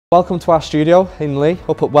Welcome to our studio in Leigh,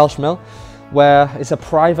 up at Welsh Mill, where it's a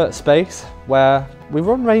private space where we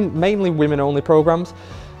run mainly women-only programs,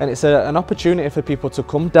 and it's an opportunity for people to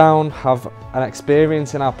come down, have an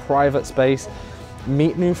experience in our private space,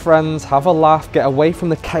 meet new friends, have a laugh, get away from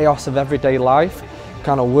the chaos of everyday life,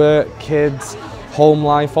 kind of work, kids, home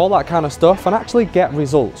life, all that kind of stuff, and actually get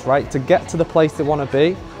results, right? To get to the place they want to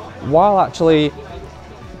be, while actually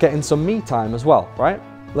getting some me time as well, right?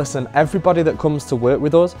 Listen, everybody that comes to work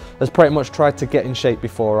with us has pretty much tried to get in shape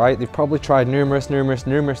before, right? They've probably tried numerous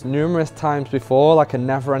times before, like a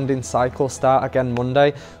never-ending cycle, start again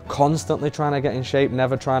Monday, constantly trying to get in shape,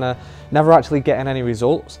 never actually getting any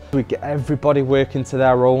results. We get everybody working to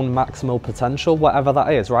their own maximal potential, whatever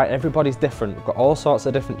that is, right? Everybody's different. We've got all sorts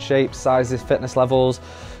of different shapes, sizes, fitness levels,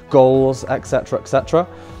 goals, etc., etc.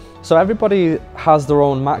 So everybody has their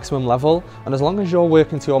own maximum level, and as long as you're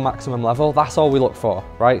working to your maximum level, that's all we look for,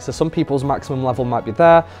 right? So some people's maximum level might be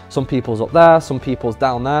there, some people's up there, some people's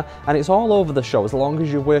down there, and it's all over the show. As long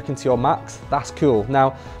as you're working to your max, that's cool.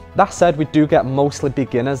 Now, that said, we do get mostly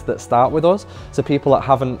beginners that start with us, so people that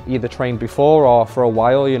haven't either trained before or for a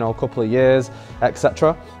while, you know, a couple of years,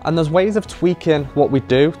 etc. And there's ways of tweaking what we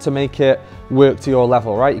do to make it work to your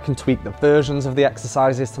level, right? You can tweak the versions of the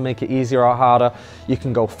exercises to make it easier or harder. You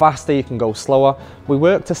can go faster, you can go slower. We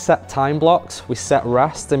work to set time blocks, we set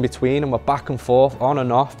rest in between, and we're back and forth, on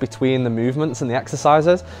and off between the movements and the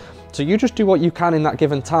exercises. So you just do what you can in that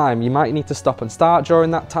given time. You might need to stop and start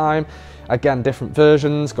during that time. Again, different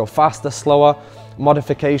versions, go faster, slower,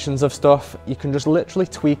 modifications of stuff. You can just literally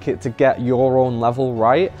tweak it to get your own level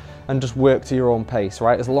right and just work to your own pace,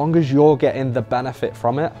 right? As long as you're getting the benefit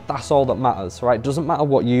from it, that's all that matters, right? It doesn't matter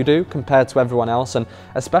what you do compared to everyone else, and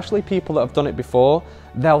especially people that have done it before,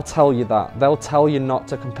 they'll tell you that. They'll tell you not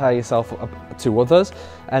to compare yourself to others,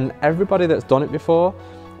 and everybody that's done it before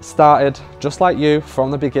started just like you from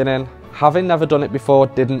the beginning, having never done it before,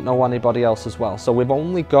 didn't know anybody else as well. So we've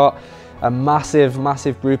only got a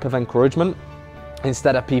massive group of encouragement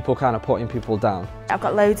instead of people kind of putting people down. I've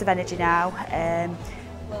got loads of energy now.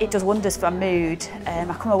 It does wonders for my mood. I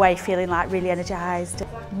come away feeling like really energised.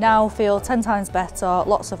 Now I feel 10 times better,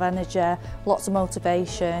 lots of energy, lots of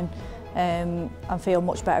motivation, and feel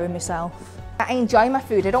much better in myself. I enjoy my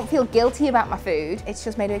food. I don't feel guilty about my food. It's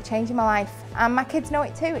just made a big change in my life, and my kids know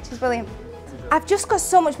it too, which is brilliant. I've just got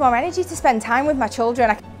so much more energy to spend time with my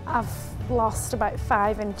children. I've lost about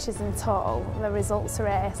 5 inches in total. The results are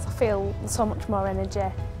ace. I feel so much more energy.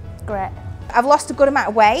 Great. I've lost a good amount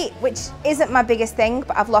of weight, which isn't my biggest thing,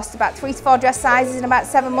 but I've lost about 3 to 4 dress sizes in about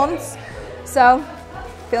 7 months. So,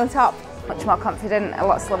 feeling top. Much more confident, a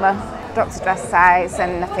lot slimmer, dropped a dress size,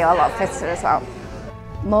 and I feel a lot fitter as well.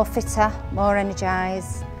 More fitter, more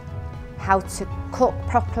energised, how to cook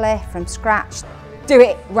properly from scratch. Do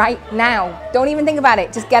it right now. Don't even think about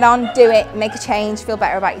it. Just get on, do it, make a change, feel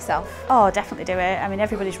better about yourself. Oh, definitely do it. I mean,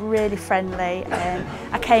 everybody's really friendly.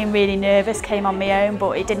 I came really nervous, came on my own,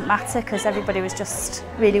 but it didn't matter because everybody was just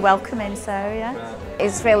really welcoming, so yeah.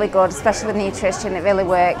 It's really good, especially with nutrition. It really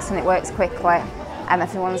works, and it works quickly, and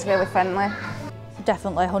everyone's really friendly.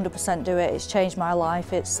 Definitely 100% do it. It's changed my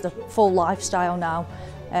life. It's the full lifestyle now.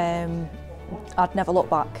 I'd never look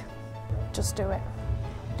back. Just do it.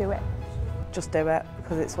 Do it. Just do it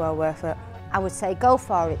because it's well worth it. I would say go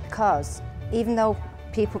for it, because even though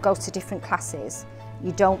people go to different classes,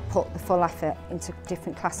 you don't put the full effort into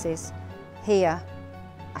different classes. Here,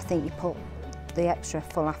 I think you put the extra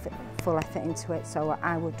full effort into it, so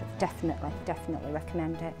I would definitely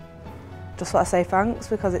recommend it. Just want to say thanks,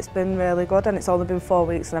 because it's been really good, and it's only been 4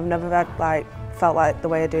 weeks and I've never felt like the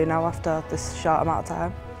way I do now after this short amount of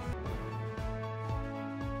time.